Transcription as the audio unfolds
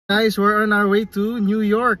Guys, we're on our way to New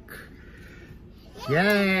York.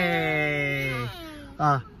 Yay!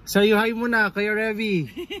 So you hi muna, Kuya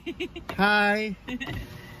Revy. Hi.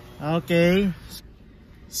 Okay.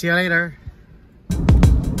 See you later.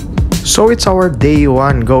 So it's our day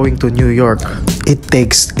 1 going to New York. It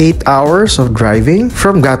takes 8 hours of driving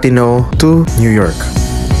from Gatineau to New York.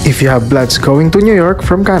 If you have plans going to New York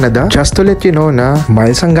from Canada, just to let you know na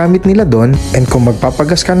miles ang gamit nila doon, and kung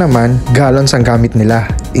magpapagas ka naman, gallons ang gamit nila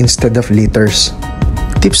instead of liters.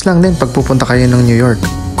 Tips lang din pag pupunta kayo ng New York.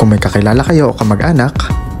 Kung may kakilala kayo o kamag-anak,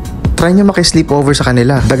 try nyo makisleepover sa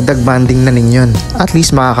kanila. Dagdag banding na ninyon. At least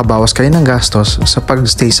makakabawas kayo ng gastos sa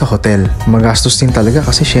pag-stay sa hotel. Magastos din talaga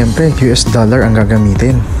kasi syempre US dollar ang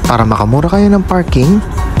gagamitin. Para makamura kayo ng parking,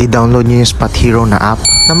 i-download nyo yung Spot Hero na app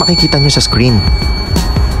na makikita nyo sa screen.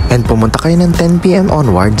 And pumunta kayo ng 10 PM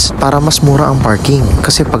onwards para mas mura ang parking.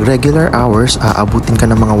 Kasi pag regular hours, aabutin ka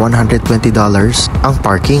ng mga $120 ang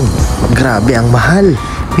parking. Grabe, ang mahal!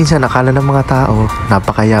 Minsan nakala ng mga tao,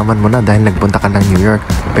 napakayaman mo na dahil nagpunta ka ng New York.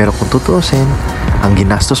 Pero kung tutuusin, ang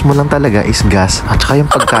ginastos mo lang talaga is gas at saka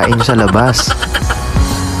yung pagkain sa labas.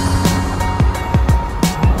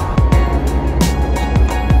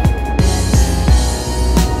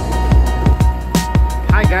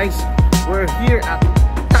 Hi guys, we're here at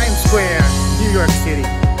Square, New York City.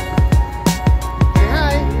 Say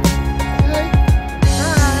hi. Hi.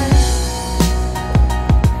 Hi.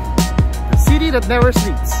 The city that never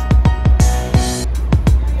sleeps.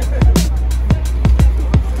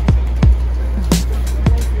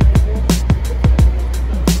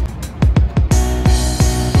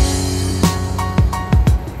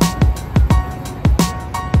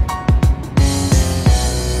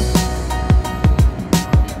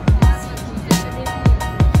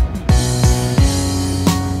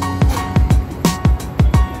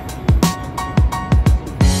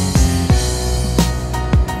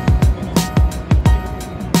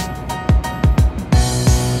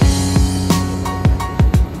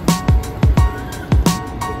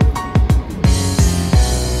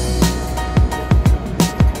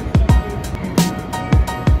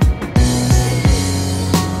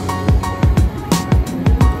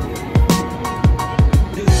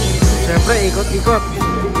 Ikot-ikot.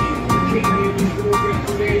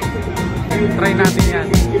 Try natin yan.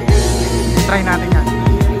 Try natin yan.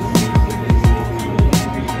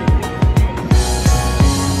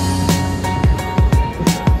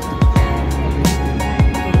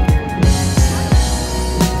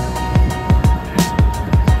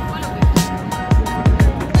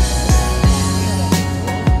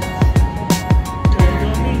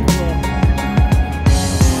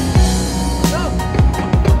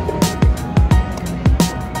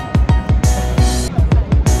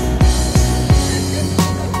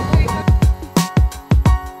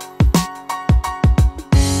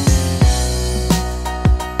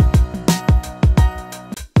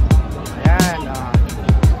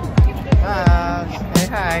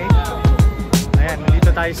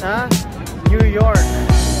 Tayo sa New York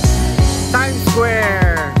Times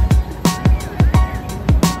Square.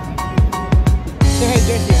 Say hi,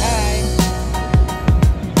 Jessie. Hi.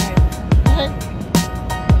 Hi.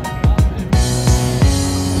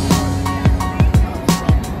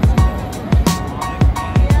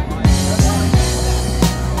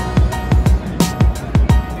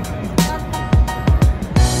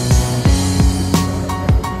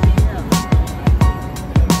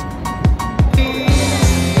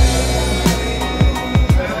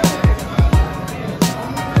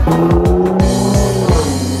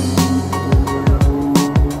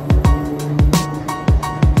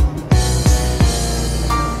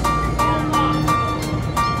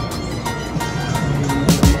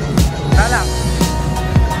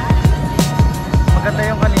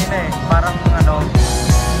 Maganda yung kanina eh, parang ano,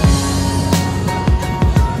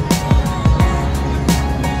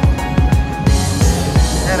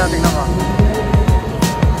 pero tingnan mo,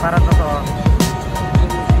 parang totoo.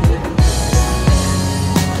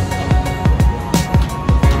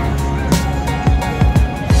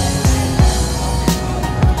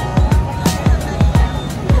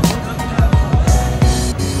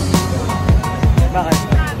 Bakit?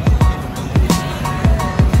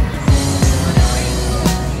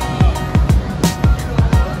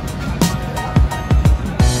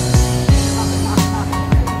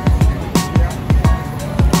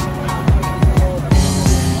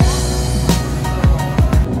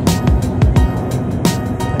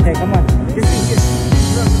 Okay, come on.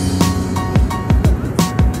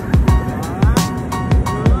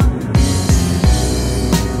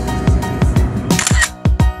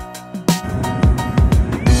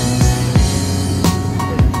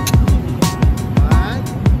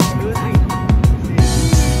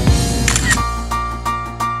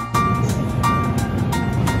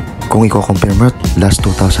 Kung i-compare mo, last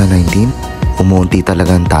 2019, umunti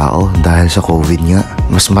talaga ang tao dahil sa COVID nga.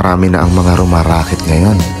 Mas marami na ang mga rumarakit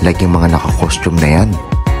ngayon, like yung mga naka-costume na yan.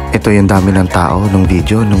 Ito yung dami ng tao nung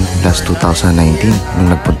video nung last 2019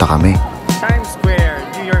 nung nagpunta kami. Times Square,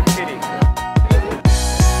 New York City.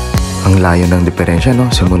 Ang layo ng diferensya, no?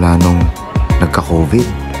 Simula nung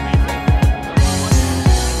nagka-COVID.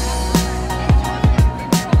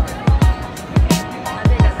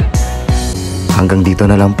 Hanggang dito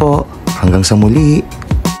na lang po. Hanggang sa muli.